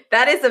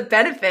a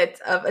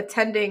benefit of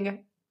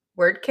attending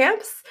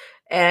WordCamps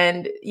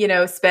and, you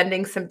know,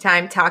 spending some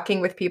time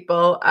talking with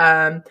people.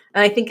 And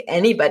I think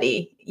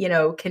anybody, you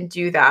know, can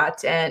do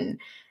that and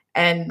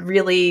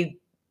really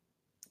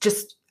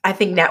just I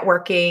think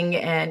networking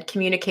and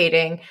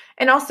communicating.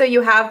 And also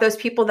you have those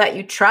people that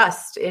you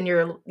trust in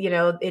your,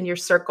 in your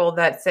circle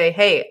that say,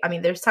 hey, I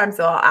mean, there's times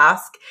that I'll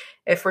ask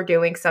if we're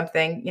doing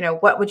something,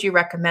 what would you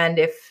recommend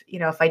if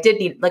I did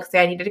need, let's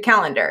say I needed a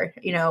calendar,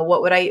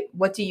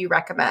 what do you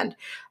recommend?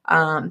 You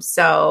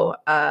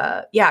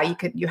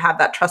have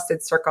that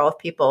trusted circle of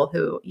people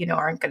who,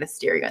 aren't going to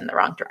steer you in the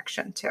wrong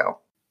direction too.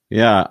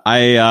 Yeah.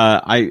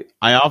 I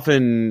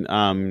often,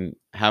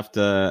 have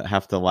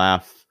to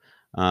laugh,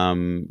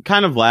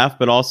 kind of laugh,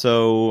 but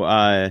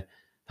also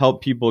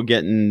help people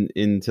get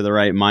into the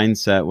right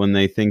mindset when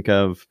they think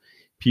of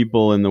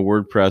people in the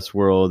WordPress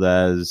world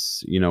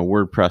as,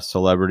 WordPress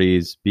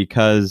celebrities,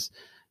 because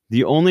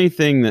the only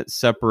thing that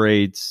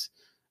separates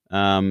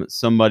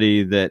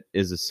somebody that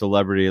is a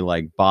celebrity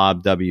like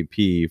Bob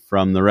WP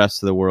from the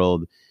rest of the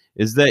world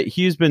is that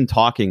he's been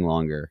talking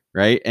longer,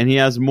 right? And he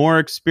has more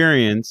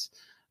experience,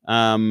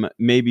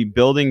 maybe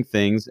building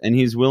things, and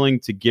he's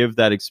willing to give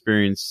that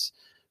experience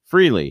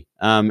freely.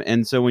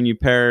 And so when you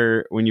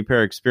pair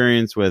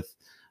experience with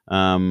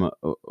real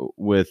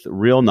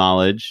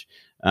knowledge,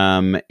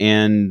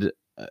 and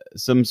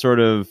some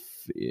sort of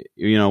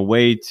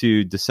way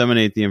to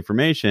disseminate the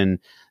information,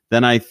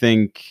 then I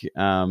think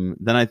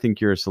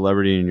you're a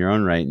celebrity in your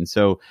own right. And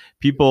so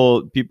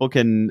people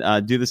can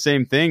do the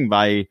same thing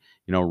by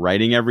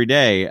writing every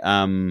day.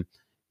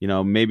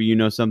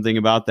 Maybe something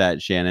about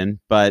that, Shannon,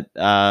 but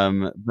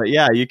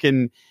yeah, you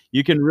can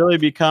really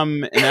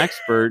become an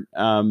expert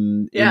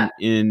Yeah.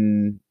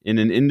 in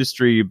an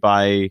industry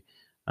by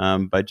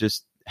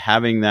just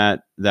having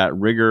that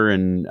rigor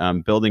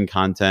and building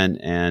content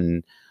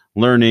and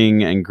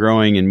learning and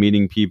growing and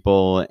meeting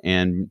people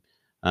and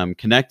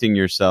connecting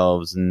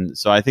yourselves. And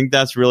so I think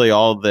that's really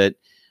all that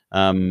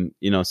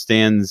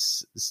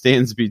stands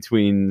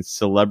between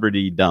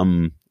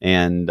celebritydom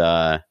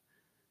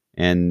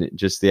and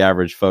just the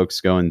average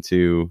folks going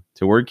to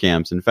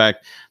WordCamps. In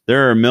fact,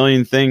 there are a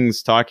million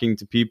things talking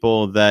to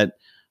people that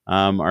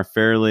are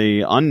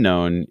fairly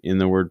unknown in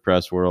the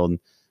WordPress world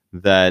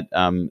that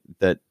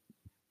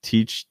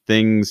teach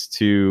things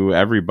to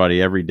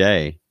everybody every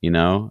day.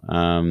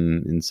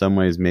 In some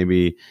ways,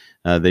 maybe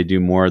they do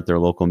more at their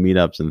local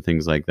meetups and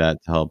things like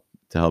that to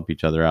help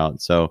each other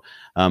out. So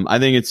I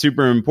think it's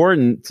super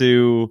important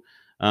to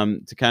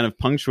kind of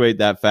punctuate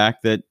that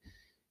fact that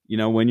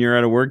when you're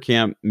at a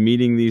WordCamp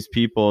meeting these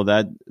people,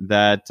 that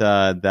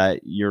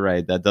you're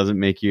right, that doesn't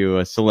make you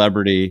a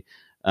celebrity.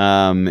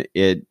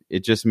 It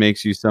just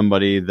makes you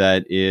somebody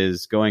that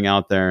is going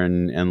out there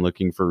and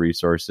looking for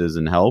resources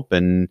and help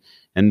and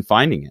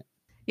finding it.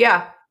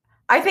 Yeah.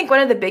 I think one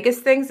of the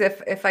biggest things,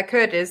 if I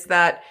could, is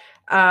that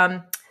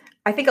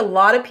I think a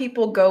lot of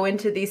people go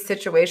into these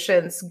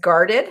situations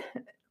guarded,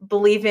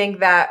 believing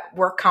that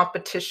we're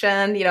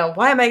competition.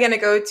 Why am I going to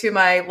go to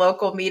my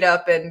local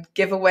meetup and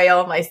give away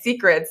all my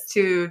secrets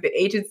to the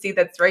agency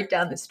that's right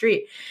down the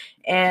street?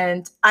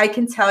 And I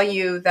can tell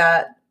you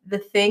that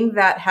the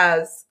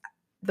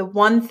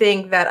one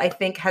thing that I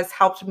think has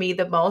helped me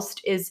the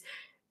most is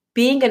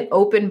being an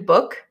open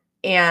book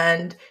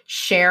and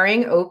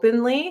sharing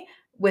openly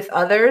with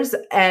others.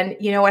 And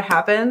you know what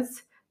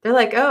happens? They're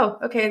like, oh,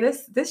 okay,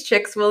 this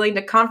chick's willing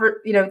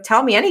to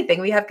tell me anything.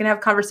 Can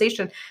have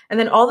conversation. And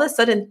then all of a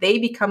sudden they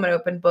become an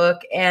open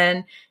book,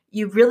 and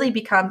you really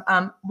become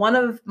one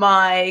of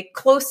my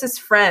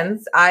closest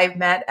friends I've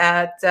met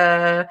at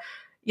a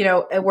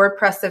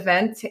WordPress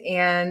event.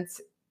 And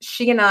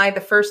she and I,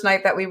 the first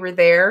night that we were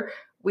there,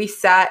 we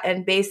sat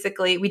and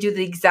basically we do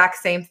the exact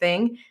same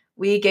thing.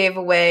 We gave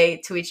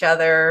away to each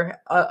other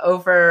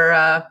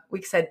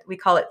we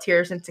call it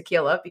tears and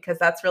tequila, because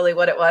that's really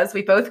what it was.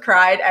 We both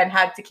cried and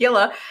had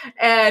tequila,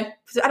 and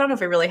I don't know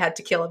if we really had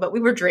tequila, but we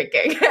were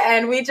drinking,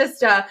 and we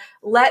just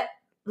let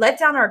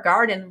down our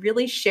guard and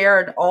really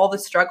shared all the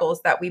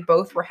struggles that we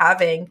both were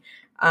having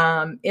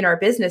in our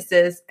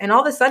businesses. And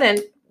all of a sudden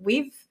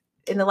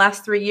in the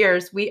last 3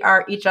 years, we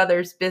are each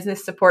other's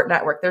business support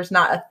network. There's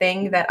not a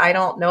thing that I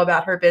don't know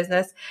about her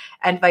business,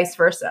 and vice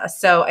versa.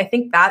 So I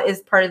think that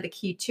is part of the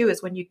key too,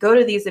 is when you go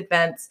to these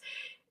events,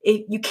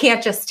 you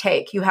can't just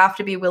take, you have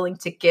to be willing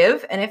to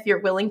give. And if you're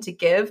willing to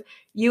give,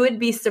 you would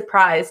be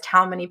surprised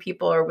how many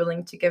people are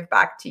willing to give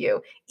back to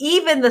you.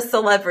 Even the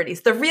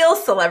celebrities, the real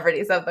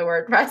celebrities of the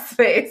WordPress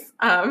space,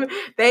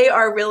 they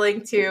are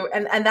willing to,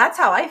 and that's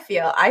how I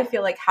feel. I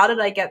feel like, how did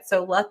I get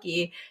so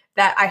lucky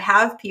that I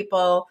have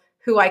people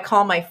who I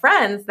call my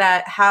friends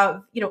that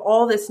have,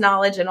 all this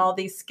knowledge and all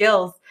these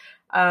skills.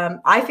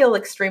 I feel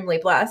extremely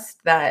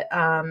blessed that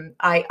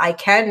I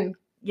can,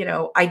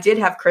 I did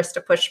have Chris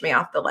to push me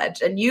off the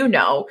ledge. And you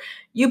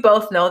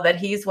both know that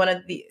he's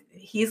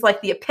he's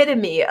like the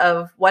epitome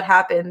of what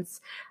happens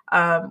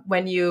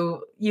when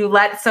you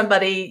let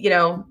somebody,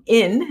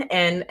 in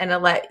and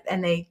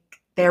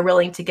they're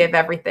willing to give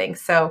everything.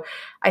 So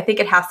I think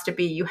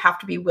you have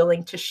to be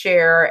willing to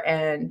share.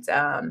 And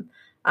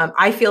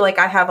I feel like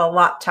I have a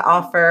lot to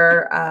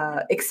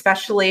offer,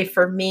 especially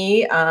for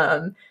me.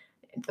 The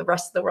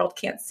rest of the world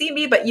can't see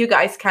me, but you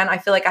guys can. I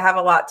feel like I have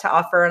a lot to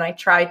offer, and I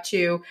try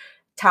to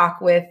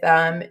talk with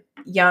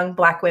young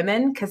Black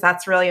women, because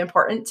that's really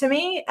important to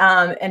me,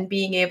 and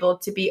being able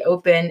to be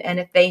open, and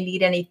if they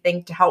need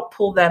anything, to help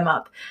pull them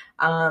up.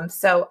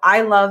 So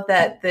I love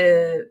that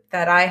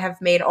I have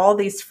made all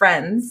these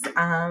friends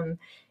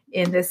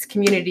in this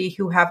community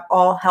who have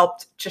all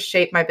helped to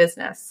shape my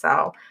business.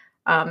 So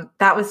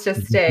that was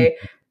just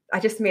I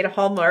just made a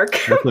Hallmark.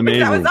 That's amazing.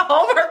 That was a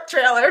Hallmark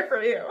trailer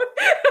for you.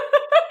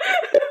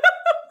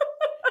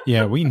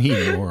 Yeah, we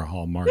need more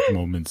Hallmark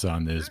moments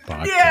on this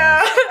podcast.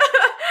 Yeah.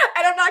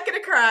 And I'm not going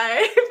to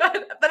cry,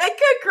 but I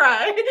could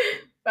cry.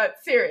 But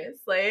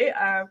seriously,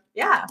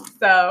 yeah.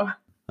 So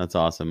that's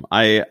awesome.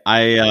 I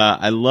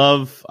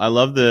love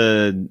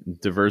the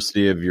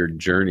diversity of your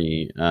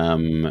journey.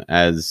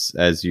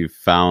 As you've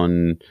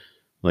found,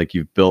 like,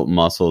 you've built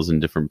muscles in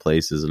different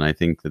places, and I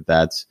think that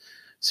that's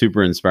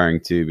super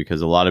inspiring too,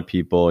 because a lot of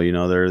people, you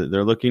know,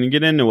 they're looking to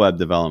get into web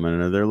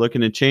development, or they're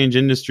looking to change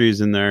industries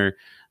in their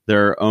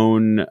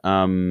own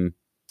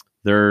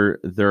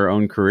their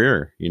own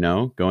career, you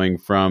know, going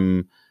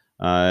from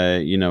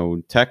you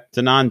know, tech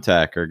to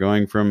non-tech, or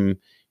going from,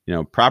 you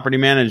know, property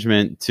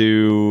management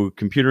to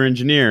computer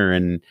engineer,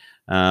 and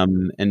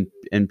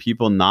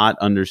people not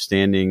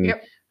understanding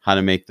how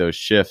to make those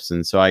shifts.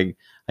 And so I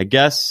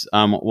guess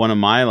one of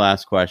my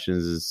last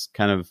questions is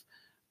kind of,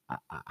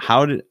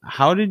 how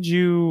did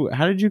you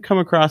come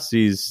across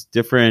these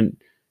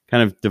different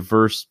kind of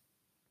diverse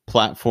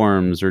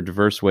platforms or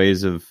diverse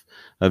ways of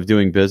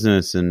doing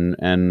business,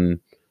 and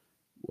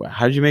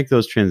how did you make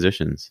those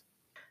transitions?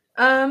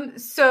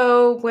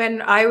 So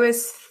when I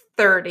was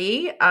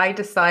 30, I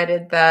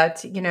decided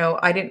that, you know,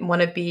 I didn't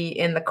want to be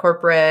in the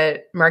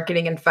corporate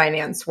marketing and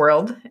finance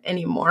world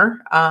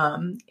anymore.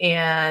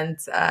 And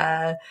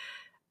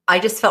I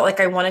just felt like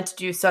I wanted to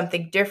do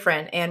something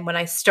different. And when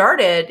I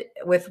started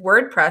with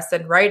WordPress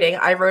and writing,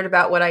 I wrote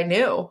about what I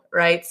knew,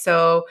 right?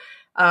 So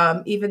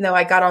even though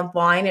I got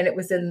online, and it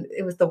was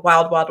the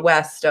wild, wild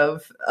west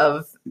of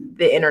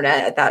the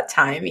internet at that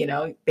time, you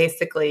know,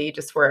 basically you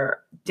just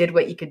did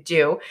what you could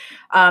do.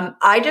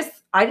 I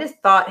just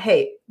thought,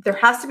 hey, there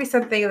has to be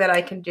something that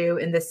I can do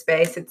in this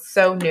space. It's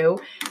so new.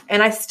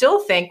 And I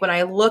still think when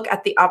I look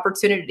at the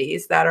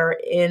opportunities that are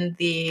in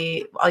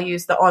I'll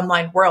use the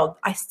online world,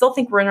 I still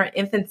think we're in our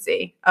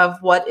infancy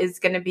of what is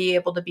going to be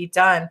able to be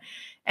done.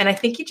 And I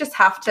think you just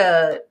have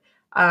to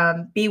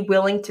be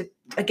willing to,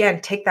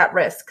 again, take that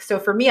risk. So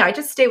for me, I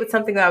just stayed with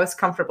something that I was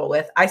comfortable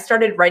with. I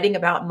started writing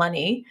about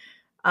money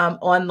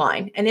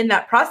online. And in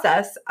that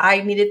process,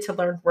 I needed to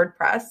learn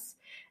WordPress.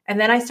 And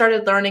then I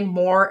started learning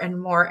more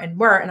and more and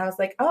more. And I was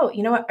like, oh,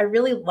 you know what? I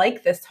really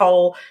like this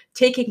whole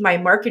taking my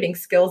marketing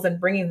skills and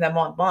bringing them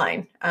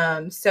online.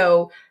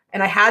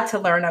 And I had to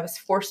learn, I was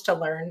forced to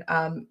learn,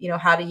 you know,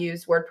 how to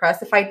use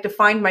WordPress. If I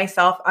define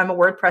myself, I'm a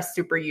WordPress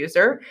super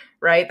user,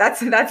 right? That's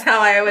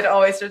how I would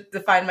always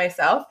define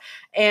myself.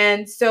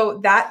 And so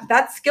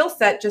that skill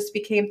set just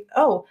became,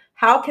 oh,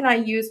 how can I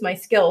use my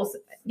skills?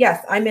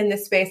 Yes, I'm in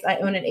this space. I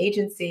own an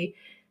agency,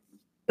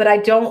 but I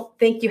don't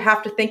think you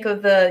have to think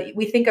of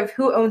we think of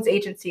who owns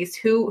agencies,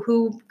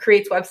 who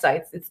creates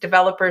websites. It's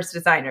developers,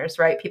 designers,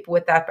 right? People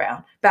with that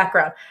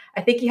background.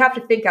 I think you have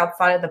to think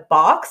outside of the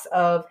box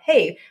of,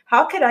 hey,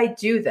 how could I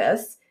do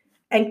this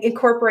and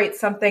incorporate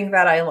something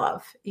that I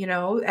love, you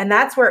know? And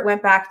that's where it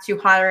went back to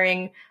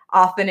hiring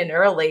often and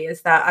early,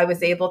 is that I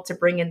was able to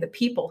bring in the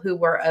people who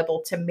were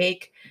able to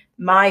make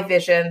my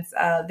visions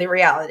the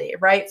reality,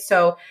 right?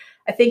 So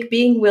I think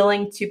being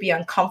willing to be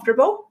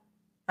uncomfortable,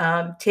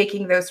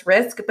 taking those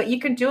risks, but you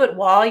can do it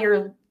while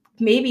you're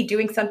maybe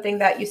doing something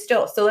that you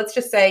still. So let's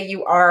just say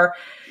you're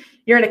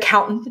an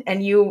accountant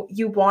and you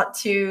want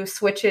to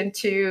switch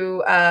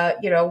into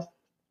you know,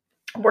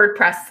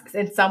 WordPress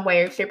in some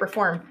way, shape, or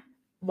form.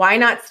 Why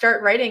not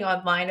start writing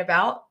online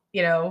about,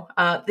 you know,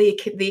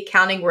 the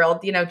accounting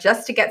world, you know,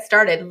 just to get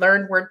started,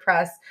 learn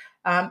WordPress,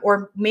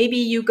 or maybe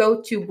you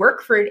go to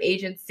work for an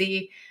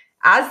agency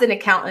as an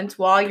accountant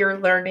while you're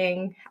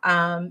learning,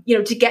 you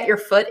know, to get your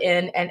foot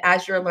in, and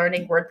as you're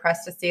learning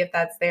WordPress to see if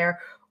that's there.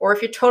 Or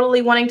if you're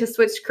totally wanting to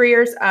switch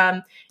careers,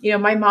 you know,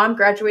 my mom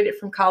graduated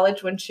from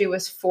college when she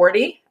was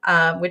 40,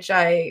 which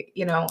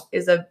you know,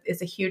 is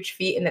a huge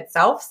feat in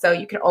itself. So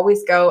you can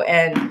always go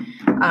and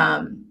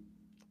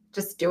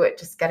just do it,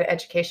 just get an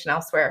education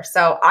elsewhere.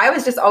 So I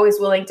was just always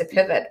willing to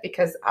pivot,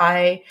 because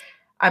I'm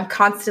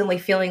constantly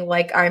feeling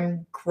like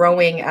I'm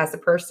growing as a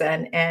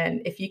person.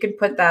 And if you can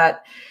put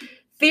that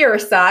fear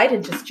aside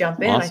and just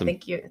jump in, Awesome. I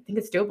think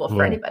it's doable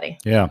for anybody.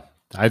 Yeah.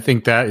 I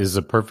think that is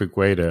a perfect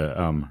way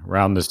to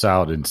round this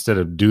out. Instead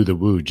of do the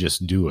woo,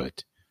 just do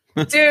it.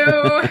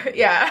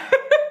 Yeah.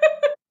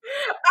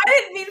 I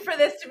didn't mean for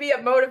this to be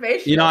a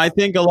motivation. You know, I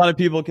think a lot of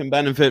people can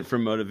benefit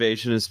from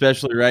motivation,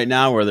 especially right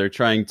now where they're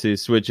trying to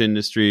switch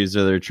industries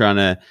or they're trying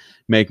to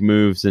make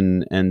moves.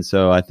 And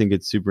so I think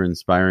it's super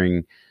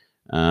inspiring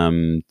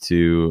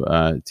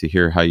to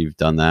hear how you've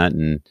done that.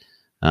 And,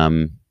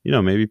 you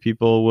know, maybe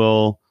people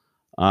will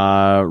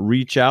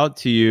reach out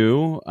to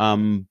you.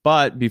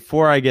 But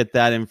before I get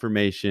that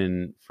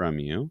information from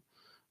you,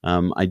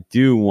 I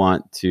do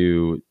want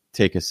to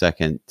take a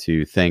second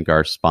to thank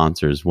our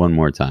sponsors one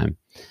more time.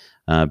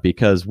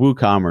 because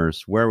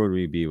WooCommerce, where would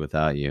we be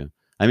without you?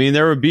 I mean,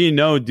 there would be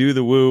no Do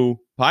the Woo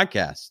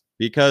podcast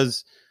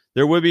because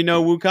there would be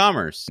no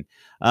WooCommerce.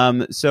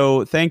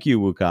 So thank you,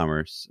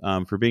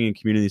 WooCommerce, for being a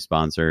community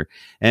sponsor.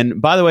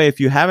 And by the way, if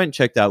you haven't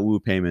checked out Woo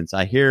Payments,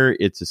 I hear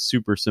it's a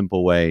super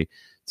simple way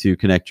to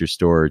connect your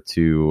store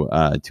to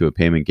a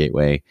payment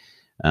gateway.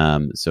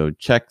 So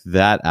check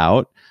that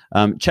out.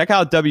 Check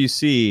out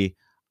WC.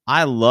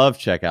 I love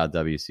Checkout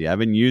WC. I've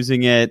been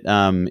using it.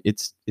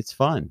 It's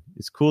fun.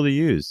 It's cool to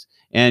use.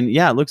 And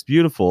yeah, it looks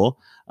beautiful.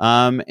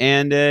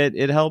 And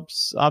it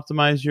helps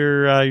optimize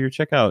your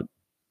checkout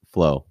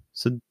flow.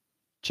 So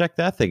check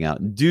that thing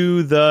out.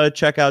 Do the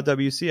Checkout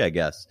WC, I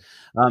guess.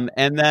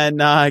 And then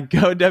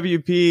Go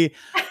WP,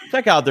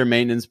 check out their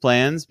maintenance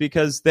plans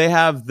because they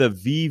have the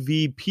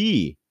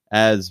VVP,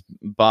 as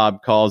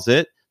Bob calls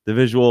it, the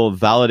Visual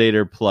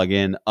Validator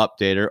Plugin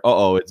Updater.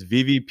 It's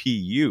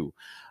VVPU.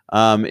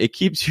 It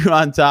keeps you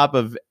on top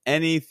of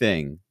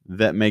anything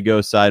that may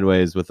go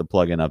sideways with the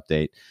plugin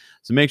update.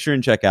 So make sure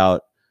and check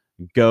out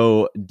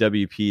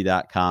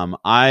GoWP.com.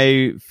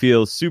 I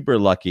feel super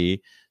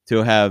lucky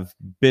to have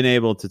been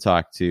able to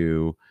talk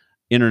to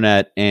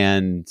internet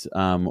and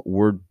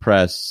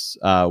WordPress,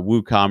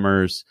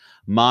 WooCommerce,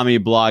 mommy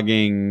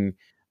blogging,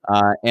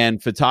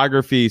 and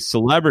photography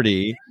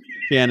celebrity,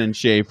 Shannon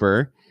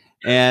Schaefer.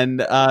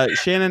 And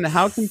Shannon,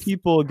 how can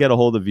people get a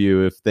hold of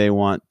you if they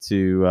want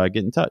to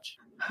get in touch?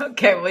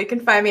 Okay, well, you can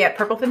find me at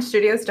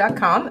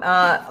purplefinstudios.com,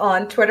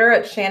 on Twitter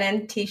at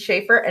Shannon T.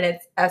 Schaefer, and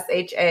it's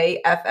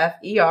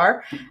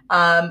SHAFFER.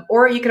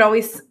 Or you can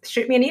always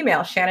shoot me an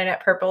email,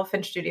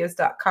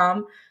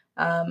 shannon@purplefinstudios.com.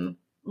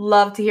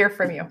 Love to hear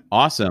from you.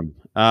 Awesome.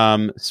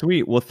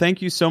 Sweet. Well,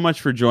 thank you so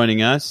much for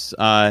joining us.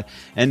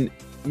 And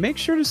make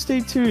sure to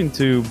stay tuned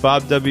to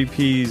Bob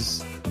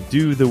WP's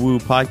Do the Woo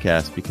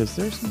podcast because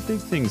there's some big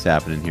things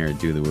happening here at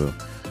Do the Woo.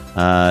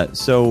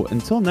 So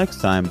until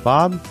next time,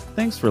 Bob,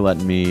 thanks for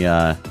letting me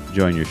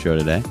join your show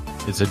today.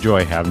 It's a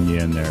joy having you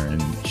in there.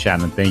 And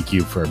Shannon, thank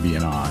you for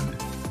being on.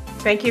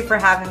 Thank you for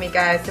having me,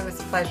 guys. It was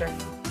a pleasure.